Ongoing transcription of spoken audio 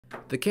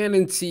The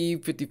Canon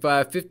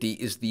C5550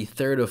 is the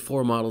third of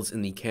 4 models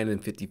in the Canon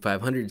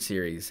 5500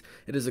 series.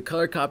 It is a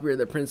color copier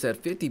that prints at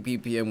 50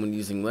 ppm when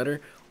using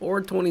letter,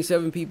 or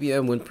 27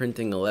 ppm when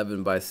printing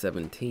 11 by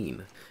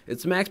 17.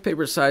 Its max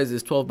paper size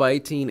is 12 by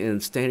 18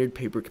 and standard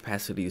paper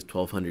capacity is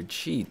 1200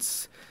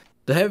 sheets.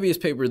 The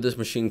heaviest paper this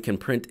machine can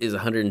print is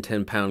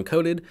 110 pound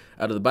coated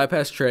out of the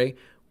bypass tray,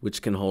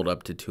 which can hold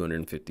up to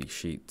 250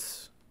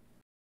 sheets.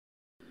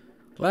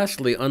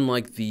 Lastly,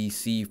 unlike the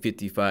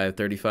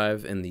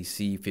C5535 and the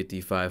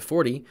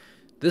C5540,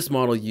 this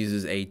model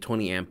uses a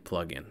 20 amp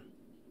plug-in.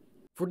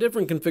 For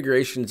different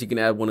configurations, you can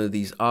add one of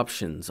these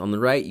options. On the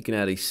right, you can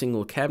add a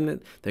single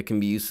cabinet that can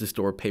be used to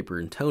store paper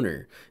and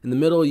toner. In the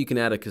middle, you can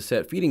add a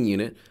cassette feeding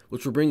unit,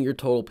 which will bring your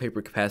total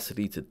paper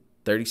capacity to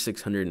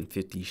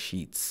 3,650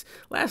 sheets.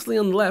 Lastly,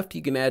 on the left,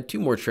 you can add 2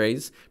 more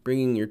trays,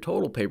 bringing your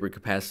total paper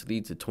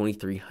capacity to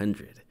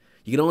 2,300.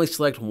 You can only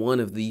select one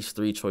of these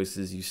 3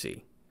 choices you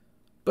see.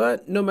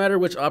 But no matter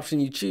which option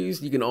you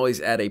choose, you can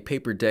always add a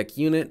paper deck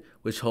unit,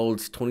 which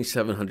holds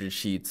 2,700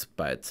 sheets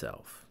by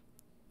itself.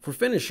 For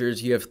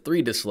finishers, you have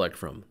 3 to select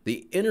from.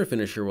 The inner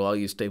finisher will allow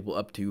you to staple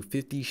up to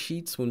 50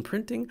 sheets when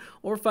printing,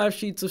 or 5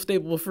 sheets of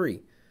staple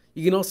free.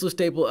 You can also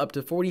staple up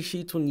to 40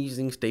 sheets when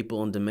using staple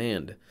on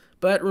demand.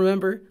 But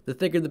remember, the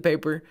thicker the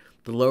paper,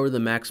 the lower the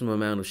maximum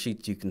amount of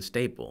sheets you can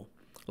staple.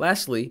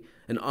 Lastly,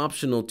 an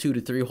optional 2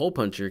 to 3 hole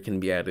puncher can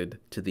be added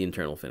to the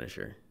internal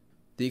finisher.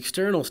 The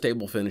external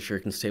staple finisher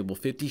can staple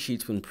 50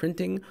 sheets when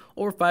printing,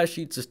 or 5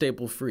 sheets of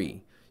staple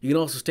free. You can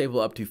also staple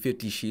up to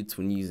 50 sheets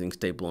when using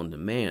staple on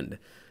demand.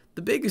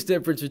 The biggest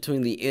difference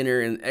between the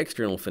inner and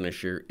external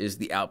finisher is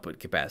the output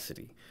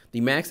capacity. The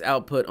max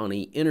output on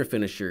the inner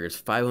finisher is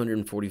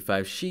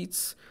 545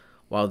 sheets,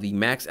 while the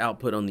max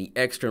output on the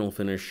external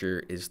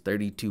finisher is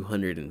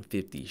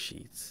 3,250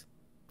 sheets.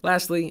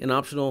 Lastly, an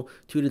optional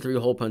 2 to 3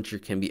 hole puncher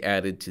can be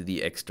added to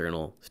the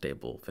external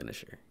staple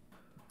finisher.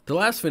 The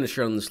last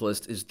finisher on this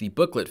list is the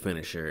booklet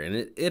finisher, and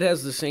it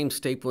has the same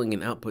stapling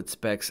and output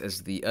specs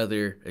as the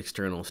other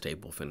external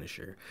staple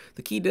finisher.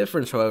 The key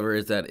difference, however,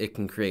 is that it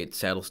can create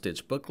saddle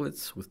stitch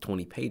booklets with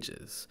 20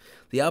 pages.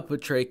 The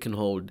output tray can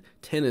hold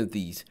 10 of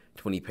these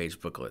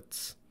 20-page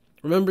booklets.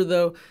 Remember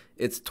though,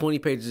 it's 20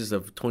 pages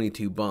of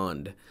 22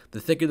 bond. The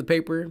thicker the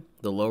paper,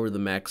 the lower the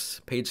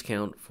max page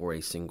count for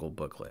a single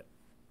booklet.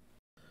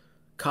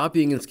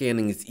 Copying and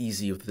scanning is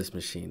easy with this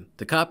machine.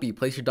 To copy,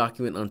 place your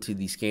document onto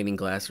the scanning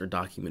glass or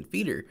document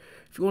feeder.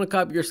 If you want to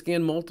copy or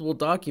scan multiple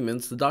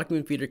documents, the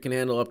document feeder can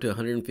handle up to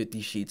 150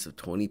 sheets of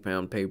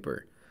 20-pound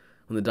paper.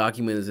 When the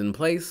document is in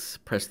place,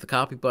 press the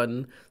copy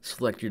button,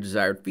 select your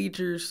desired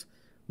features,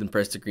 then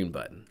press the green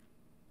button.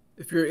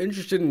 If you're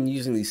interested in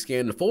using the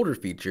scan to folder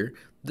feature,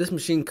 this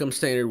machine comes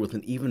standard with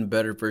an even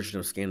better version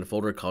of scan to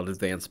folder called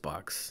Advanced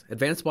Box.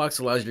 Advanced Box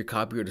allows your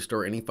copier to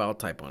store any file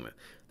type on it,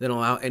 then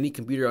allow any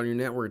computer on your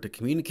network to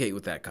communicate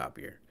with that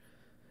copier.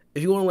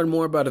 If you want to learn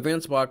more about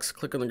Advanced Box,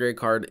 click on the gray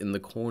card in the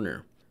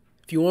corner.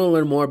 If you want to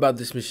learn more about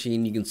this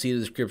machine, you can see the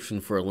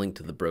description for a link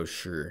to the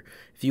brochure.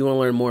 If you want to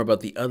learn more about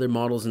the other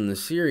models in the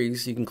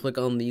series, you can click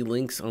on the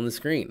links on the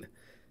screen.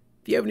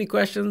 If you have any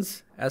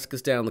questions, ask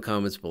us down in the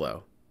comments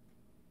below.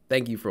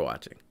 Thank you for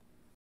watching.